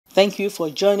Thank you for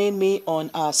joining me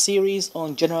on our series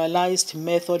on generalized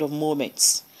method of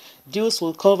moments. These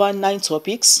will cover 9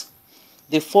 topics.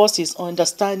 The first is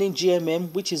understanding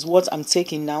GMM, which is what I'm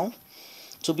taking now,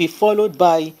 to be followed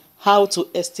by how to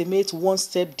estimate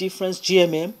one-step difference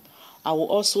GMM. I will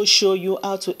also show you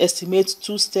how to estimate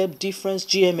two-step difference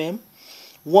GMM,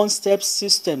 one-step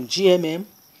system GMM,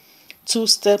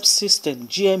 two-step system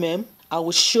GMM. I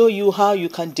will show you how you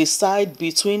can decide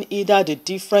between either the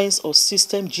difference or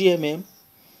system GMM,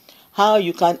 how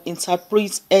you can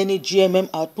interpret any GMM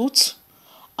output,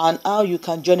 and how you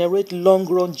can generate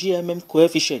long-run GMM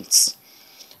coefficients.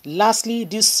 Lastly,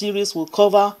 this series will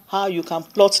cover how you can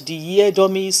plot the year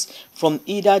dummies from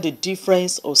either the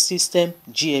difference or system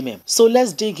GMM. So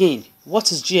let's dig in.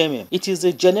 What is GMM? It is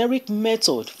a generic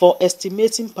method for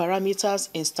estimating parameters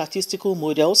in statistical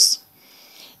models.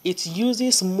 It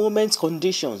uses moment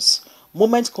conditions.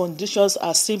 Moment conditions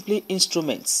are simply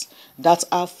instruments that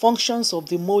are functions of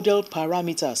the model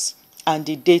parameters and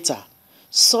the data,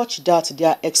 such that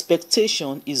their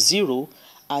expectation is 0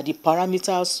 at the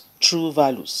parameters' true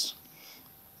values.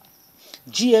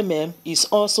 GMM is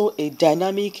also a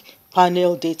dynamic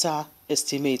panel data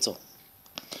estimator.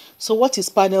 So what is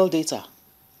panel data?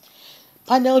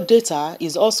 Panel data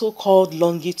is also called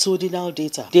longitudinal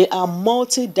data. They are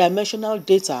multi-dimensional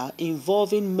data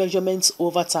involving measurements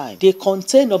over time. They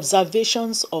contain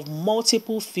observations of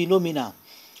multiple phenomena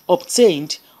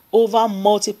obtained over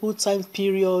multiple time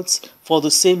periods for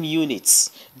the same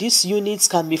units. These units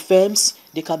can be firms,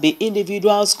 they can be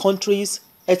individuals, countries,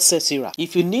 etc.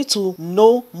 If you need to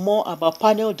know more about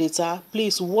panel data,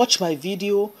 please watch my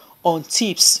video on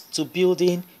tips to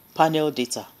building panel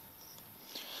data.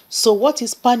 So what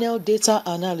is panel data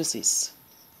analysis?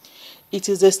 It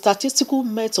is a statistical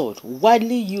method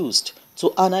widely used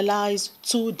to analyze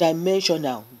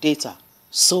two-dimensional data.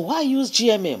 So why use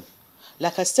GMM?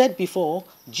 Like I said before,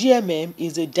 GMM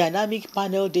is a dynamic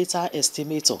panel data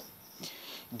estimator.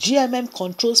 GMM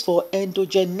controls for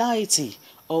endogeneity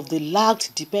of the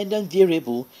lagged dependent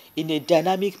variable in a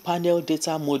dynamic panel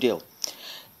data model.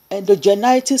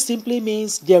 Endogeneity simply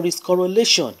means there is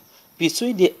correlation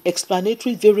between the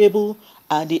explanatory variable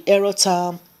and the error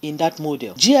term in that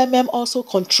model. GMM also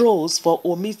controls for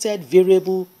omitted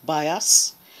variable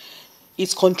bias.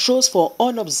 It controls for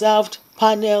unobserved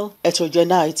panel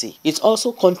heterogeneity. It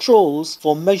also controls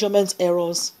for measurement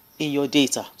errors in your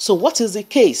data. So what is the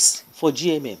case for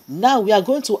GMM? Now we are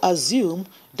going to assume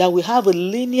that we have a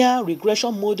linear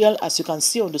regression model, as you can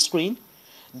see on the screen,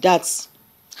 that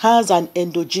has an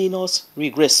endogenous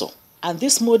regressor. And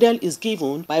this model is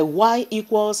given by y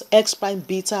equals x prime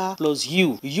beta plus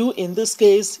u. U in this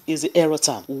case is the error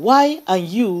term. Y and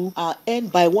u are n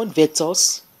by 1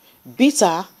 vectors.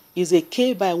 Beta is a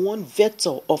k by 1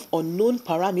 vector of unknown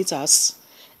parameters.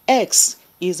 X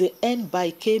is a n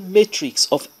by k matrix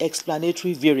of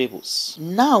explanatory variables.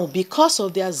 Now, because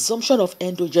of the assumption of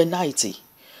endogeneity,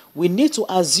 we need to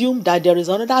assume that there is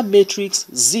another matrix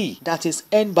Z that is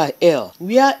n by L,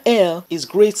 where L is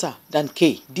greater than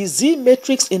K. The Z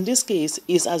matrix in this case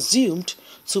is assumed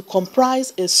to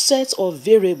comprise a set of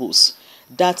variables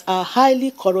that are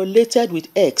highly correlated with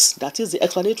X, that is the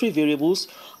explanatory variables,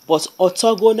 but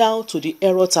orthogonal to the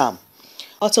error term.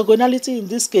 Orthogonality in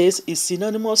this case is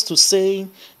synonymous to saying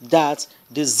that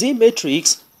the Z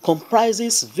matrix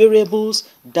comprises variables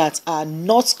that are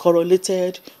not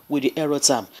correlated with the error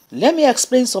term. Let me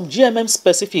explain some GMM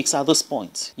specifics at this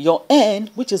point. Your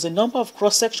n, which is the number of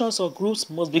cross-sections or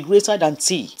groups, must be greater than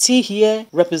t. T here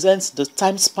represents the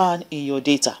time span in your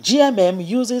data. GMM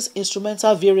uses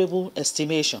instrumental variable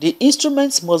estimation. The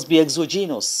instruments must be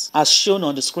exogenous, as shown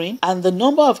on the screen, and the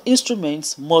number of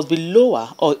instruments must be lower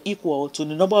or equal to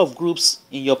the number of groups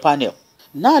in your panel.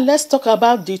 Now let's talk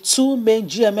about the two main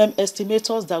GMM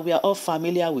estimators that we are all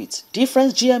familiar with,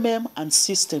 difference GMM and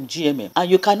system GMM. And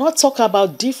you cannot talk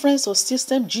about difference or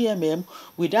system GMM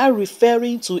without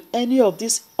referring to any of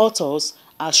these authors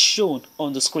as shown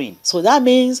on the screen. So that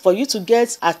means for you to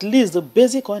get at least the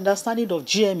basic understanding of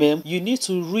GMM, you need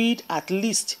to read at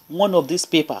least one of these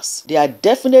papers. They are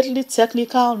definitely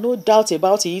technical, no doubt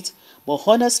about it, but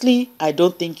honestly, I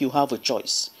don't think you have a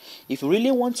choice. If you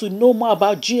really want to know more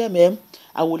about GMM,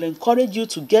 I will encourage you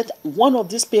to get one of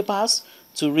these papers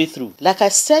to read through. Like I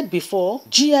said before,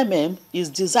 GMM is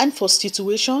designed for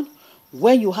situation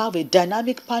where you have a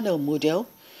dynamic panel model,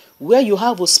 where you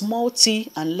have a small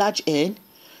t and large n,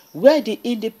 where the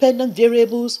independent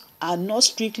variables are not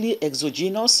strictly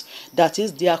exogenous, that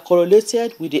is, they are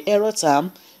correlated with the error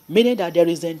term, meaning that there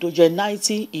is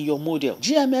endogeneity in your model.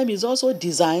 GMM is also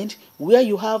designed where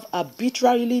you have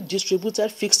arbitrarily distributed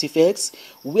fixed effects,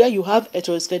 where you have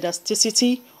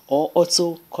heteroscedasticity or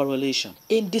autocorrelation.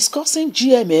 In discussing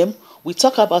GMM, we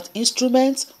talk about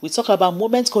instruments, we talk about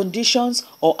moment conditions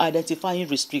or identifying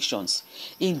restrictions.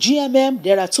 In GMM,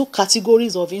 there are two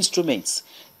categories of instruments: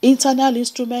 internal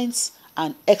instruments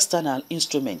and external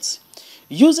instruments.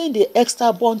 Using the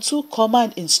extra-2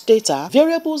 command in Stata,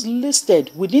 variables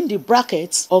listed within the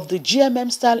brackets of the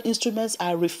GMM style instruments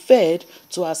are referred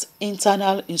to as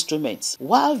internal instruments,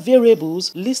 while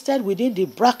variables listed within the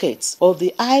brackets of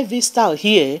the IV style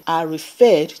here are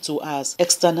referred to as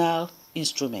external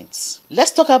instruments.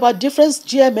 Let's talk about Difference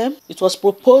GMM. It was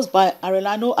proposed by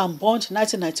Arellano and Bond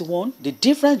 1991. The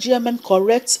Difference GMM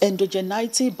corrects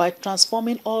endogeneity by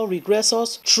transforming all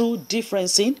regressors through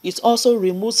differencing. It also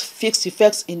removes fixed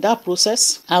effects in that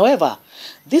process. However,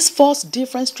 this first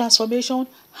difference transformation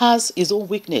has its own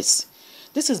weakness.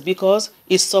 This is because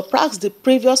it subtracts the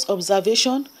previous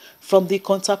observation from the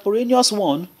contemporaneous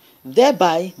one,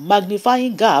 thereby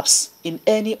magnifying gaps in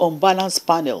any unbalanced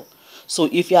panel. So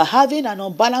if you are having an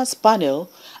unbalanced panel,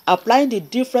 applying the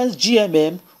Difference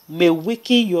GMM may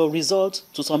weaken your result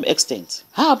to some extent.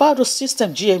 How about the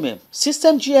System GMM?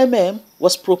 System GMM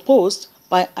was proposed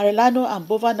by Arellano and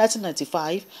Bova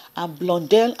 1995 and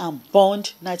Blondel and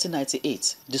Bond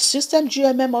 1998. The System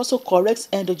GMM also corrects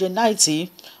endogeneity,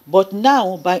 but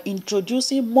now by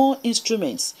introducing more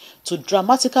instruments to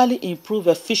dramatically improve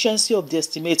efficiency of the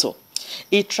estimator.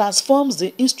 It transforms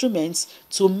the instruments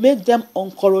to make them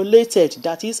uncorrelated,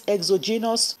 that is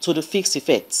exogenous to the fixed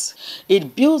effects.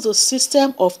 It builds a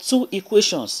system of two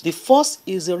equations. The first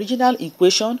is the original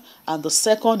equation and the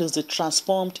second is the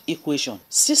transformed equation.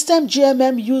 System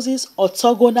GMM uses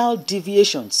orthogonal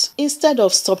deviations. Instead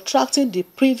of subtracting the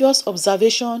previous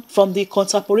observation from the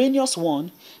contemporaneous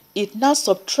one, it now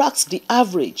subtracts the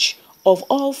average of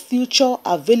all future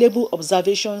available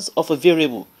observations of a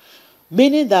variable.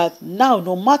 Meaning that now,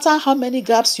 no matter how many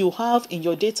gaps you have in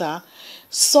your data,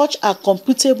 such are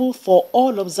computable for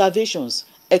all observations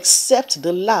except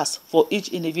the last for each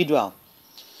individual.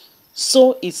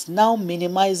 So it now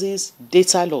minimizes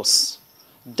data loss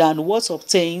than what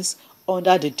obtains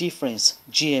under the Difference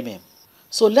GMM.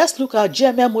 So let's look at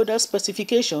GMM model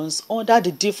specifications under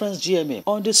the Difference GMM.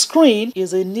 On the screen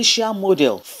is the initial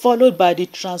model followed by the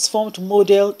transformed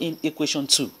model in equation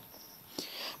 2.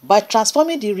 By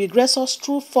transforming the regressors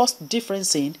through first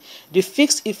differencing, the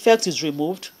fixed effect is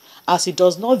removed as it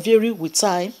does not vary with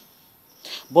time,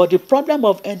 but the problem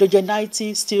of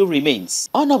endogeneity still remains.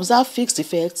 Unobserved fixed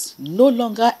effects no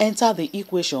longer enter the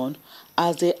equation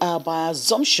as they are by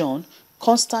assumption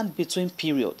constant between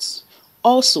periods.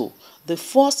 Also, the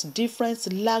first difference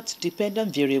lagged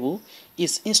dependent variable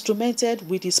is instrumented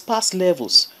with its past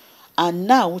levels, and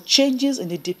now changes in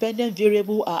the dependent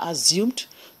variable are assumed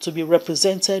to be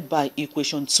represented by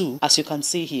equation 2, as you can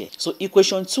see here. So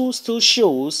equation 2 still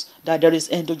shows that there is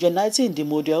endogeneity in the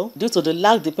model due to the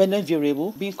lag dependent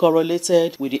variable being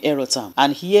correlated with the error term.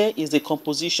 And here is the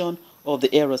composition of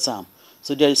the error term.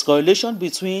 So there is correlation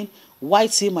between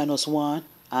YT minus 1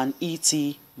 and ET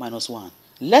minus 1.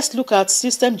 Let's look at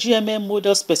System GMM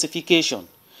model specification.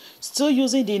 Still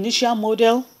using the initial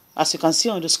model, as you can see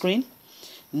on the screen.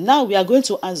 Now we are going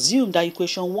to assume that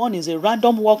equation 1 is a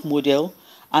random walk model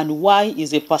and Y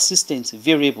is a persistent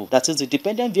variable. That is, the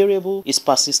dependent variable is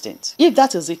persistent. If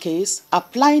that is the case,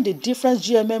 applying the Difference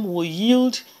GMM will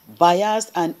yield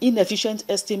biased and inefficient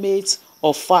estimates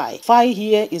of phi. Phi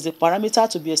here is the parameter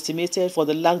to be estimated for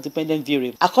the lag dependent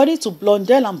variable. According to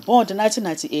Blondel and Bond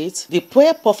 1998, the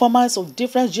poor performance of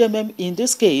Difference GMM in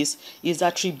this case is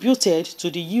attributed to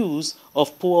the use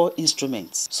of poor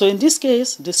instruments. So in this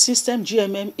case, the System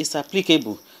GMM is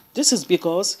applicable. This is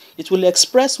because it will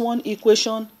express one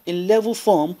equation in level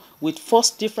form with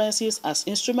first differences as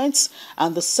instruments,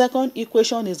 and the second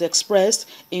equation is expressed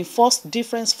in first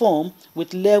difference form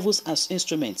with levels as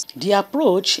instruments. The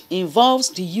approach involves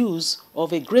the use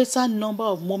of a greater number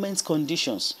of moment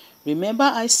conditions. Remember,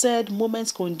 I said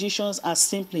moment conditions are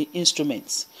simply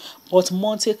instruments. But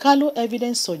Monte Carlo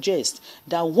evidence suggests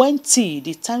that when t,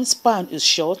 the time span, is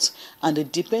short and the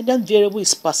dependent variable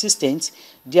is persistent,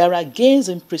 there are gains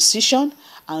in precision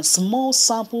and small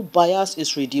sample bias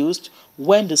is reduced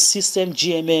when the System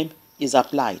GMM is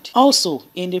applied. Also,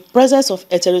 in the presence of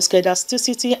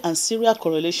heteroscedasticity and serial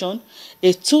correlation,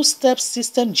 a two-step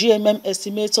System GMM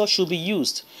estimator should be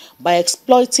used by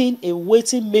exploiting a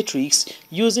weighting matrix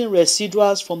using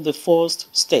residuals from the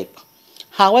first step.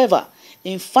 However,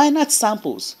 in finite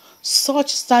samples,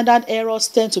 such standard errors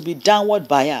tend to be downward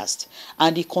biased,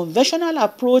 and the conventional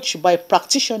approach by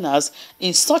practitioners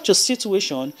in such a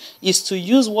situation is to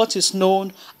use what is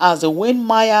known as the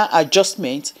Wayne-Meyer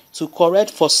adjustment to correct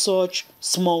for such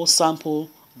small sample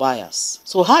bias.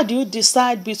 So how do you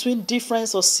decide between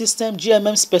difference or system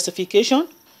GMM specification?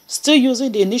 Still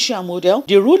using the initial model,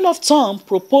 the rule of thumb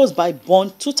proposed by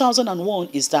Bond 2001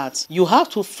 is that you have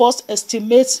to first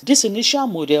estimate this initial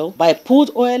model by pooled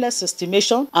OLS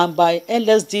estimation and by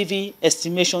LSDV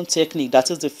estimation technique, that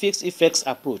is the fixed effects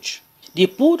approach. The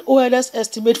pooled OLS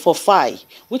estimate for phi,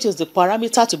 which is the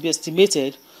parameter to be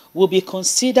estimated, will be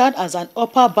considered as an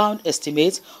upper bound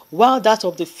estimate, while that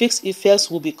of the fixed effects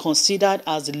will be considered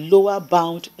as the lower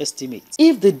bound estimate.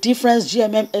 If the difference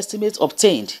GMM estimate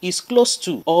obtained is close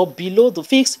to or below the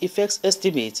fixed effects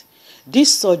estimate,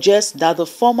 this suggests that the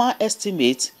former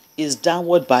estimate is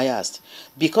downward biased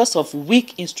because of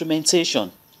weak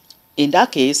instrumentation. In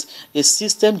that case, a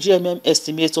system GMM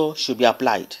estimator should be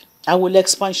applied. I will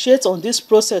expatiate on this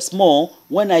process more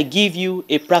when I give you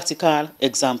a practical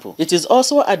example. It is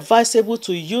also advisable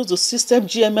to use the system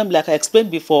GMM like I explained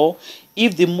before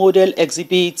if the model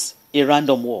exhibits a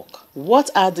random walk. What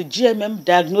are the GMM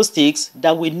diagnostics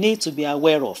that we need to be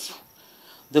aware of?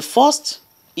 The first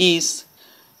is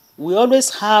we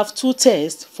always have two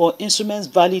tests for instruments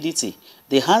validity,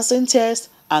 the Hansen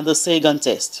test and the Sagan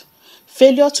test.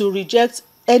 Failure to reject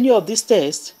any of these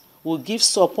tests will give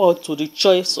support to the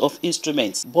choice of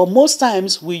instruments, but most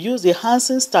times we use the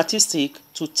Hansen statistic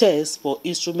to test for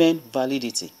instrument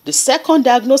validity. The second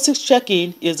diagnostic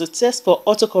check-in is the test for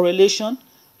autocorrelation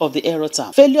of the error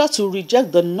term. Failure to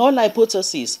reject the null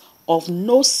hypothesis of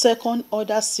no second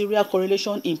order serial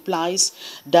correlation implies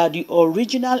that the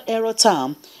original error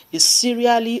term is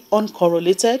serially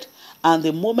uncorrelated and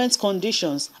the moment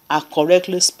conditions are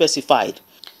correctly specified.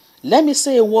 Let me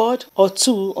say a word or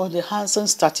two on the Hansen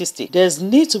statistic. There's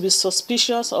need to be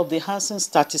suspicious of the Hansen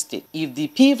statistic. If the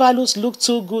p-values look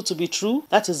too good to be true,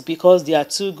 that is because they are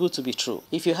too good to be true.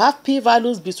 If you have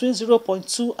p-values between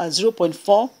 0.2 and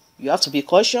 0.4, you have to be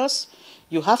cautious.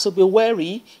 You have to be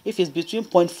wary if it's between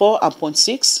 0.4 and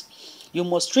 0.6. You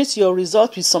must treat your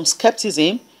result with some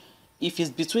skepticism. If it's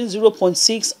between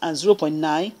 0.6 and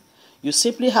 0.9, you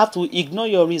simply have to ignore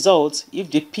your results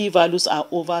if the p-values are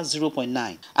over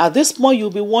 0.9. At this point, you'll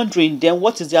be wondering then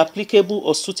what is the applicable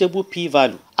or suitable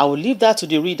p-value. I will leave that to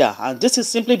the reader, and this is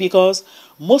simply because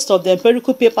most of the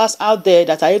empirical papers out there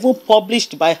that are even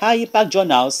published by high-impact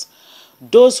journals,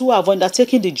 those who have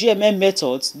undertaken the GMM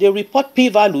methods, they report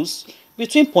p-values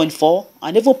between 0.4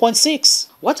 and even 0.6.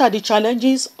 What are the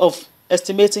challenges of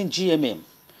estimating GMM?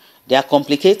 They are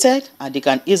complicated and they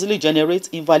can easily generate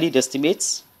invalid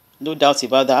estimates. No doubt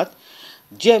about that.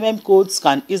 GMM codes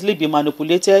can easily be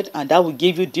manipulated and that will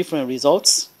give you different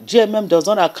results. GMM does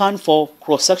not account for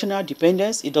cross-sectional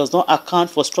dependence. It does not account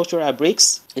for structural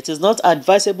breaks. It is not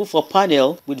advisable for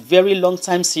panel with very long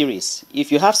time series. If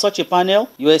you have such a panel,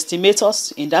 your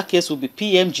estimators in that case will be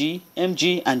PMG,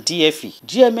 MG, and DFE.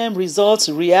 GMM results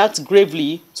react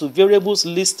gravely to variables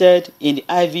listed in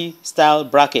the IV style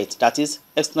bracket, that is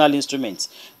external instruments.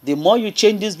 The more you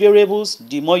change these variables,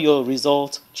 the more your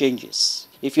result changes.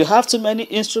 If you have too many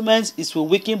instruments, it will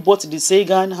weaken both the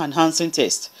Sagan and Hansen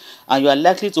test, and you are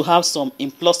likely to have some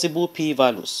implausible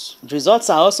p-values. Results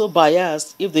are also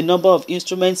biased if the number of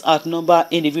instruments outnumber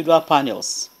individual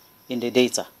panels in the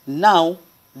data. Now,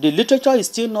 the literature is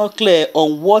still not clear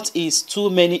on what is too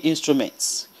many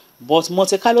instruments, but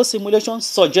Monte Carlo simulations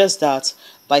suggest that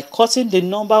by cutting the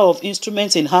number of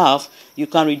instruments in half, you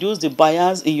can reduce the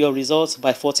bias in your results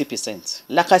by 40%.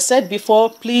 Like I said before,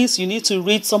 please, you need to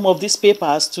read some of these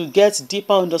papers to get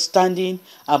deeper understanding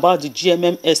about the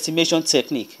GMM estimation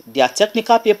technique. They are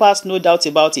technical papers, no doubt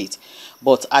about it,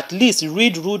 but at least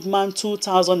read Rudman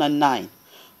 2009.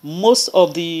 Most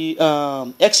of the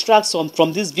extracts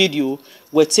from this video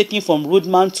were taken from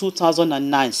Rudman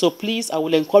 2009. So please, I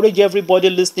will encourage everybody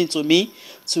listening to me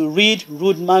to read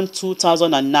Rudman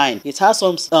 2009. It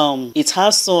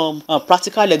has some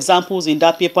practical examples in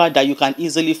that paper that you can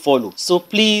easily follow. So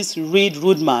please read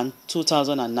Rudman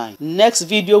 2009. Next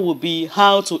video will be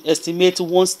how to estimate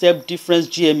one-step difference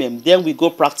GMM. Then we go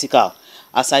practical.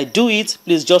 As I do it,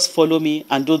 please just follow me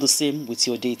and do the same with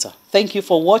your data. Thank you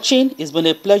for watching. It's been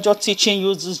a pleasure teaching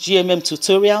you this GMM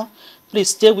tutorial. Please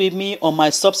stay with me on my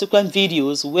subsequent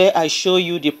videos where I show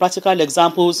you the practical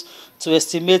examples to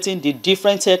estimating the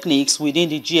different techniques within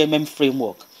the GMM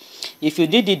framework. If you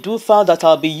need the do file that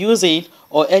I'll be using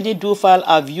or any do file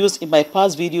I've used in my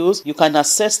past videos, you can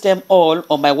access them all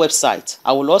on my website.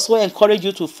 I will also encourage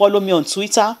you to follow me on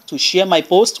Twitter to share my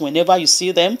posts whenever you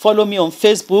see them. Follow me on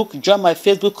Facebook, join my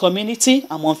Facebook community.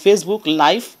 I'm on Facebook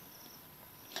Live.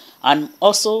 And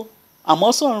also, I'm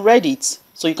also on Reddit,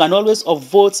 so you can always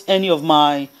upvote any of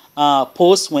my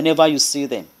posts whenever you see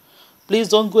them. Please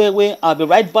don't go away. I'll be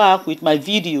right back with my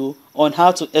video on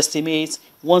how to estimate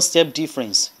One-step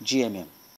Difference GMM.